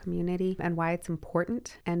non-Latino community, and why it's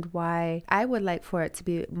important, and why I would like for it to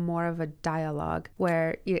be more of a dialogue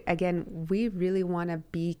where, again, we really want to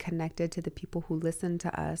be connected to the people who listen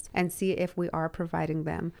to us and see if we are providing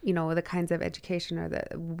them, the kinds of education or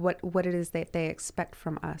what it is that they expect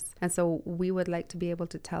from us. And so we would like to be able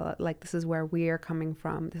to tell, like, this is where we are coming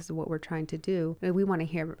from. This is what we're trying to do. And we want to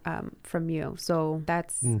hear from you. So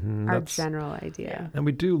that's our general idea. And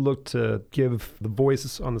we do look to give the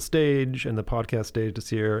voices on the stage and the podcast stage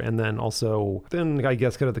this year, and then also I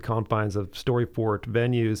guess kind of the confines of Storyfort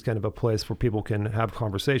venues, kind of a place where people can have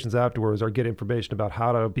conversations afterwards or get information about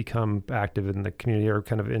how to become active in the community, or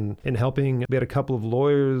kind of in helping. We had a couple of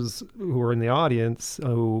lawyers who were in the audience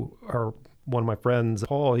who are one of my friends,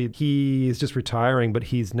 Paul, he is just retiring, but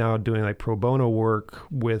he's now doing like pro bono work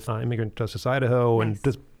with Immigrant Justice Idaho. Nice. And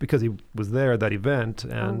just because he was there at that event,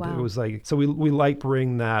 and it was like, so we like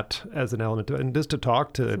bring that as an element to it, and just to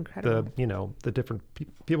talk to the different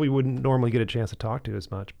people you wouldn't normally get a chance to talk to as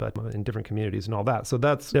much, but in different communities and all that. So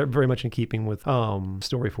that's very much in keeping with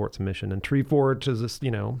Storyfort's mission. And Treefort is this,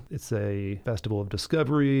 it's a festival of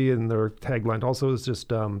discovery, and their tagline also is just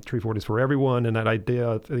Treefort is for everyone. And that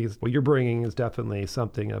idea, I think what you're bringing is definitely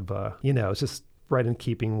something of it's just right in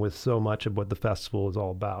keeping with so much of what the festival is all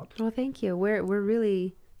about. Well, thank you. We're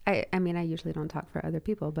really, I mean, I usually don't talk for other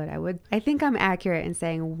people, but I think I'm accurate in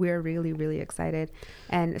saying we're really, really excited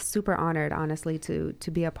and super honored, honestly, to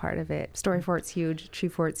be a part of it. Storyfort's huge,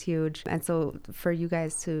 Treefort's huge. And so for you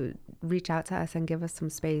guys to reach out to us and give us some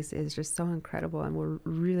space is just so incredible. And we're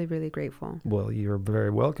really, really grateful. Well, you're very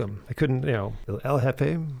welcome. I couldn't, El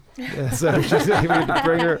Jefe. So we had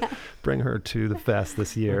to bring her to the fest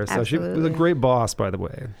this year. So she was a great boss, by the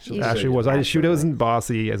way. She actually was. She wasn't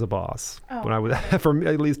bossy as a boss when I was, for me,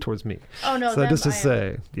 at least towards me. Oh, no. So just to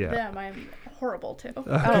say, yeah. Them, I'm horrible too.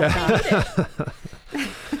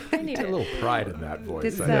 I need a little pride in that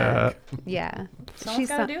voice. Yeah. Someone's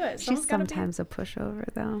got to do it. She's sometimes a pushover,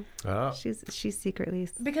 though. Oh. She's secretly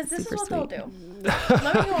because this is what sweet. they'll do.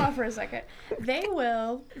 Let me go off for a second. They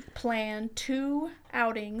will plan 2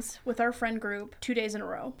 outings with our friend group 2 days in a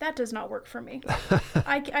row. That does not work for me.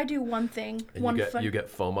 I do one thing. And you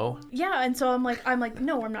get FOMO? Yeah, and so I'm like,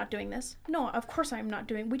 no, I'm not doing this. No, of course I'm not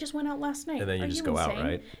doing. We just went out last night. And then you just go out,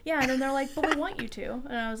 right? Yeah, and then they're like, but we want you to.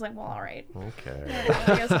 And I was like, well, all right. Okay.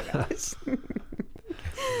 I guess I got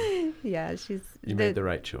Yeah, You made the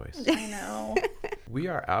right choice. I know. We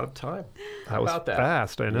are out of time. That was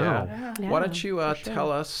fast, I know. Yeah. Why don't you tell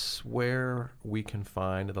us where we can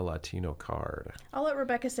find the Latino Card? I'll let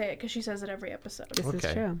Rebecca say it because she says it every episode. This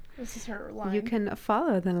is true. This is her line. You can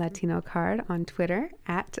follow the Latino Card on Twitter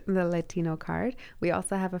at the Latino Card. We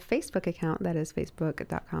also have a Facebook account that is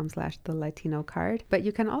facebook.com/the Latino Card. But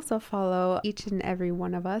you can also follow each and every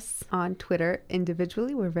one of us on Twitter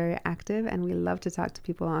individually. We're very active and we love to talk to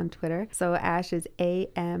people on Twitter. So Ash is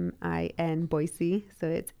AMIN Boise. So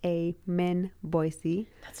it's Amin Boise.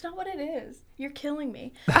 That's not what it is. You're killing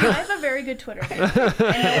me. I have a very good Twitter name.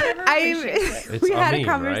 We had a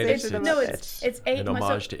conversation about it. It's an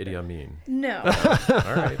homage to Idi Amin. No.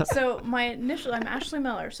 All right. So my initial, I'm Ashley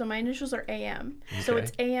Miller. So my initials are AM. Okay. So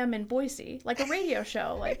it's AM in Boise, like a radio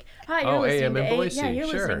show. Like, hi, you're listening to Boise. Yeah, you're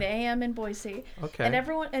listening to AM in Boise. Okay.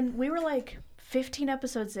 And we were like 15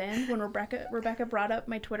 episodes in when Rebecca brought up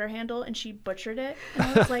my Twitter handle and she butchered it. And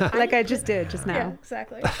I was like... I just did just now. Yeah,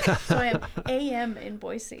 exactly. So I am AM in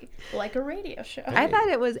Boise, like a radio show. I thought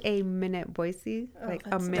it was a minute Boise, like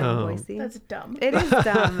a minute Boise. That's dumb. It is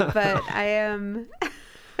dumb, but I am...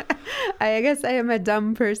 I guess I am a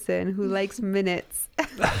dumb person who likes minutes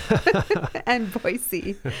and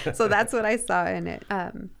Boise. So that's what I saw in it.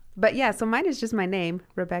 But yeah, so mine is just my name,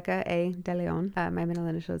 Rebecca A. De Leon. My middle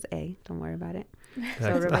initial is A. Don't worry about it.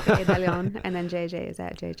 So Rebecca A. De Leon. And then JJ is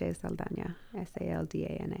at JJ Saldana,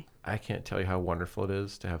 Saldana. I can't tell you how wonderful it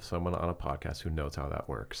is to have someone on a podcast who knows how that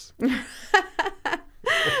works.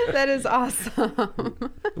 That is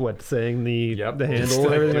awesome. What, saying the handle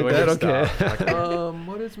and everything like that? Okay. Like,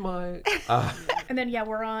 what is my... And then,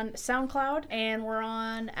 we're on SoundCloud, and we're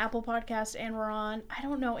on Apple Podcasts, and we're on, I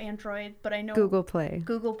don't know Android, but I know... Google Play.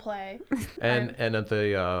 And at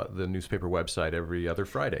the newspaper website every other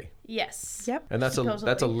Friday. Yes. Yep. And that's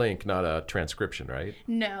a link, not a transcription, right?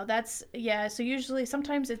 No, that's, so usually,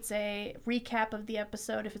 sometimes it's a recap of the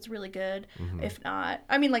episode if it's really good. Mm-hmm. If not,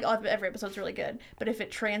 I mean, like, every episode's really good, but if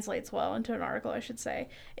it translates well into an article, I should say,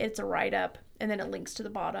 it's a write-up, and then it links to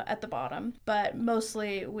at the bottom. But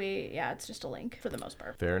mostly it's just a link for the most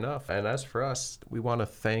part. Fair enough. And as for us, we want to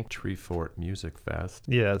thank Treefort Music Fest.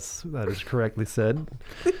 Yes, that is correctly said.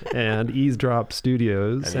 And Eavesdrop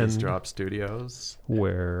Studios.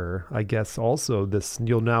 Where I guess also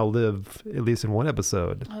you'll now live at least in one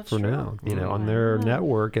episode now, on their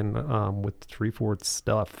network and with Treefort's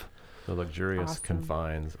stuff. The luxurious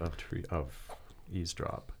confines of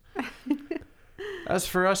Eavesdrop. As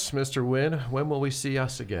for us, Mr. Wynn, when will we see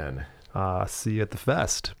us again? See you at the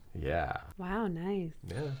fest. Yeah. Wow, nice.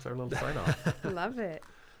 Yeah, that's our little sign-off. Love it.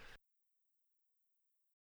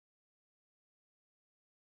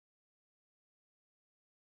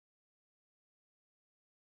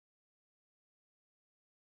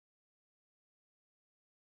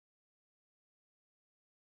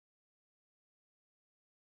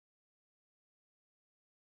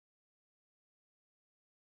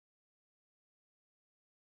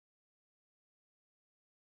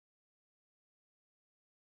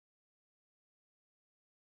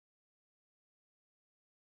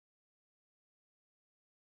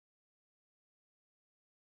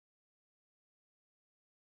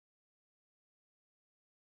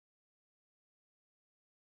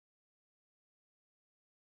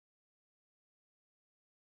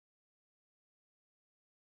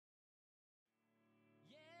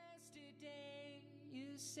 Yesterday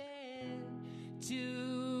you said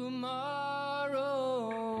tomorrow,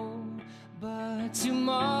 but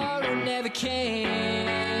tomorrow never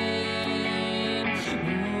came.